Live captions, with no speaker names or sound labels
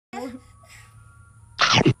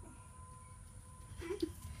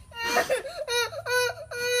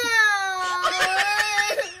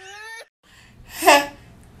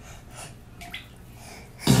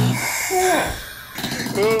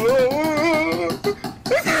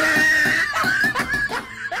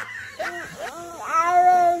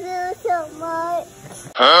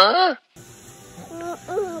Huh?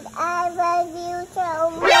 I love you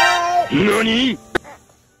so much. NANI?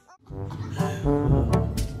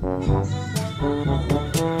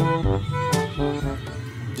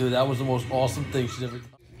 Dude, that was the most awesome thing she's ever done.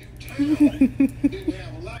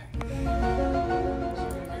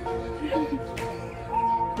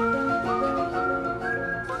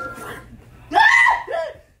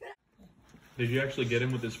 Did you actually get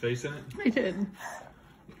him with his face in it? I did.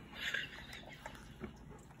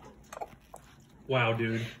 Wow,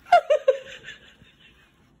 dude.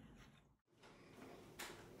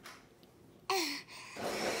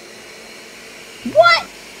 What?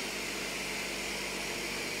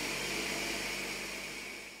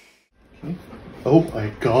 Oh my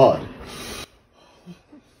God.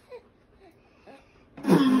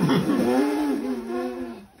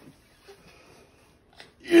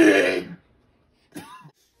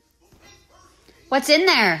 What's in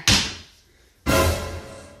there?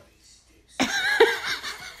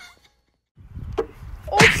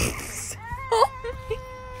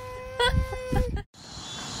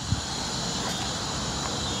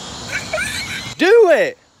 Do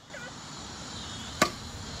it!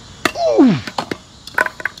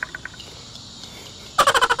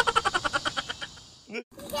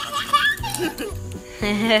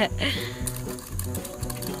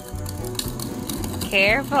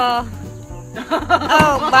 Careful.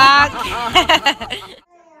 Oh, Buck.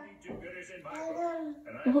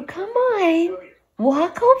 Well, come on.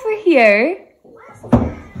 Walk over here.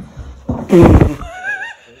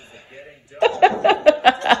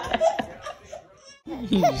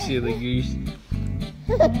 You silly goose.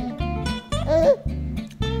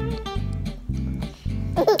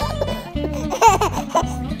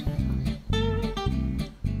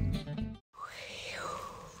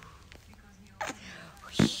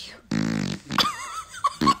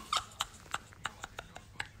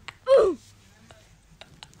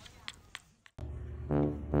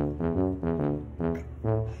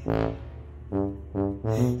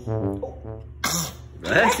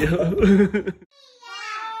 Bless you.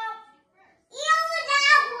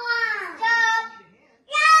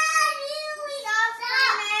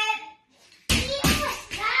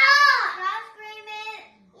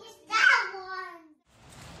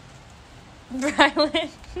 Rylan.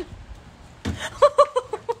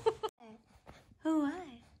 Oh,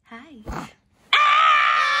 hi.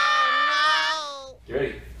 You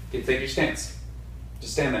ready? Okay, take your stance.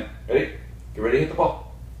 Just stand there. Ready? Get ready to hit the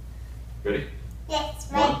ball. Ready? Yes,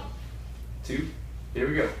 right. 1, 2, here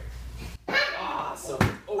we go. Awesome.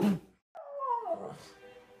 Oh.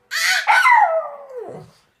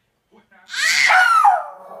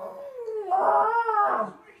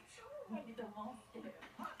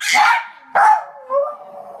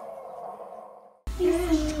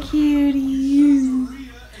 Cutie.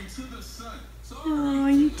 Oh,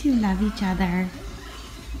 you two love each other.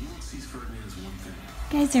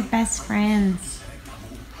 You guys are best friends.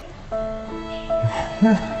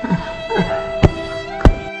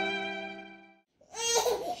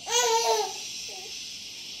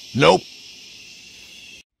 Nope.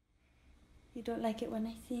 You don't like it when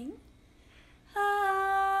I sing?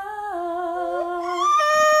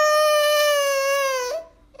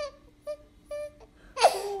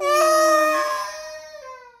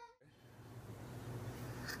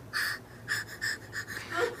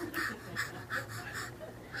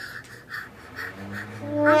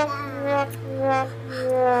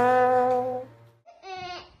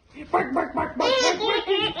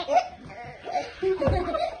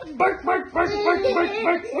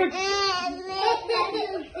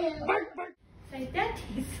 Say that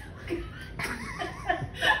is so good.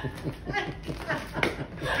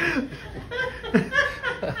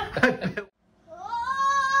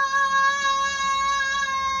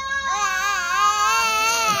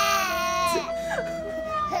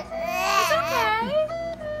 It's okay.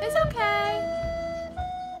 It's okay.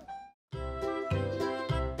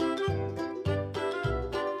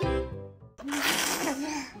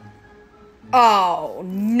 Oh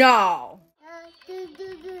no.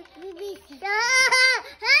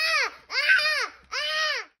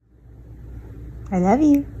 I love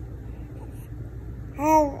you.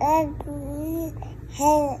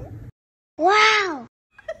 Wow.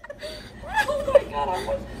 Oh my God, I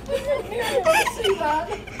want to see that.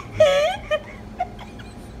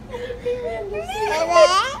 One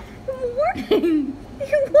more?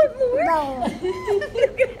 No.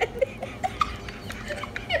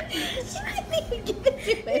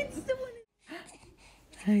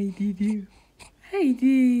 Heidi, do.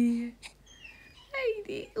 Heidi.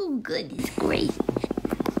 Heidi. Oh, goodness, great.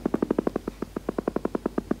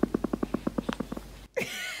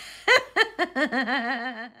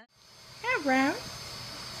 Hi, Brown.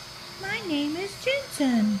 My name is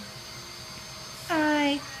Jensen.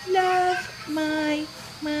 I love my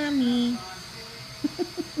mommy.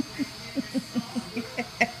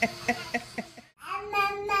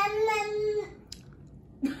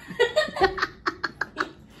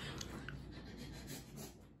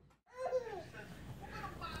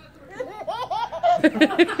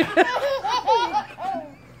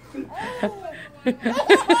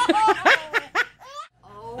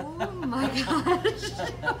 Oh my gosh.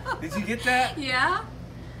 Did you get that? Yeah?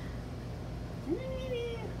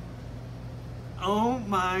 Oh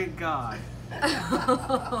my god.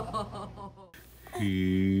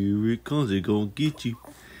 Here it comes, it's gonna get you.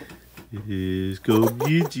 It's gonna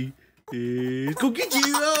get you. It's gonna get you.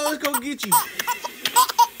 Oh, it's gonna get you.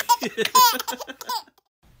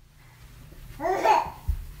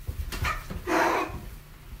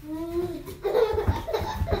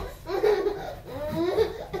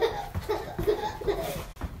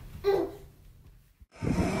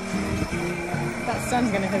 That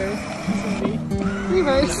sun's gonna hit her. It's gonna be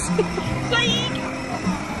reverse.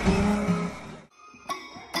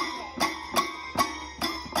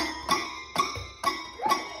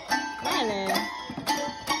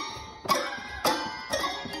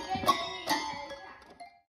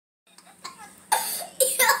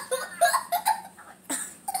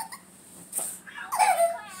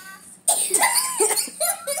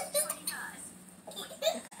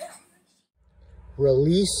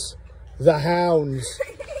 Release the hounds.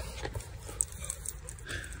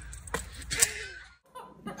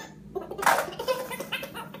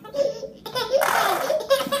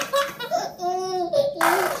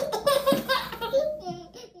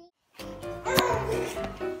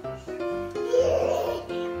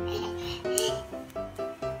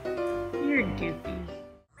 You're goofy.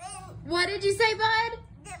 What did you say, bud?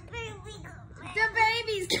 The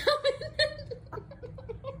baby's coming.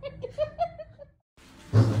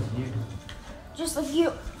 Just like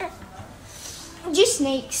you. Just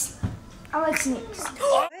snakes. I like snakes.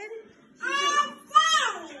 What?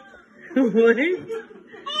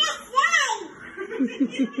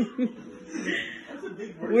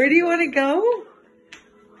 Where do you want to go?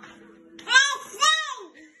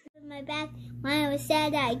 My back when I was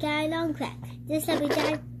sad that I got an arm crack. This time we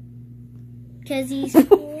died because he's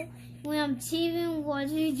cool. When I'm teething, what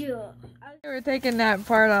do you do? They were taking that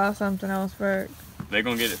part off something else for. They're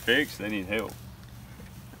gonna get it fixed, they need help.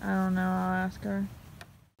 I don't know, I'll ask her.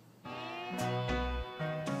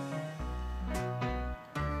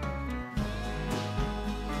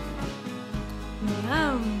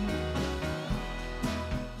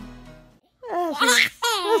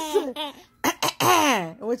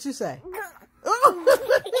 What you say?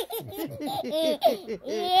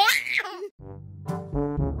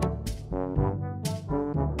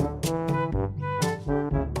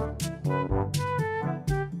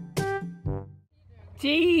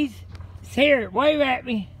 Cheese, here, wave at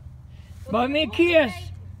me. Buy me a kiss.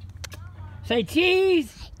 Say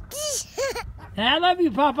cheese. And I love you,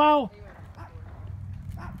 Papa.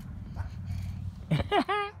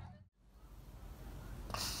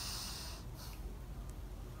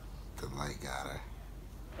 The light got her.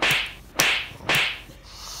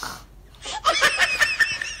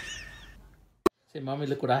 Say, Mommy,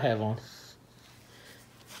 look what I have on.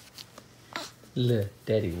 Look,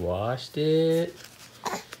 Daddy washed it.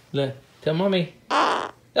 Look, tell Mommy.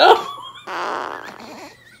 Oh!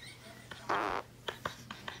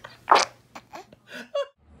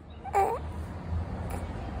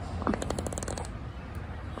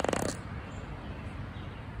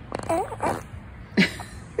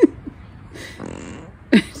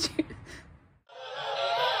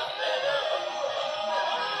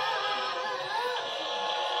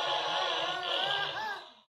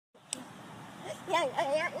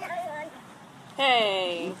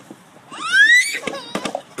 Hey.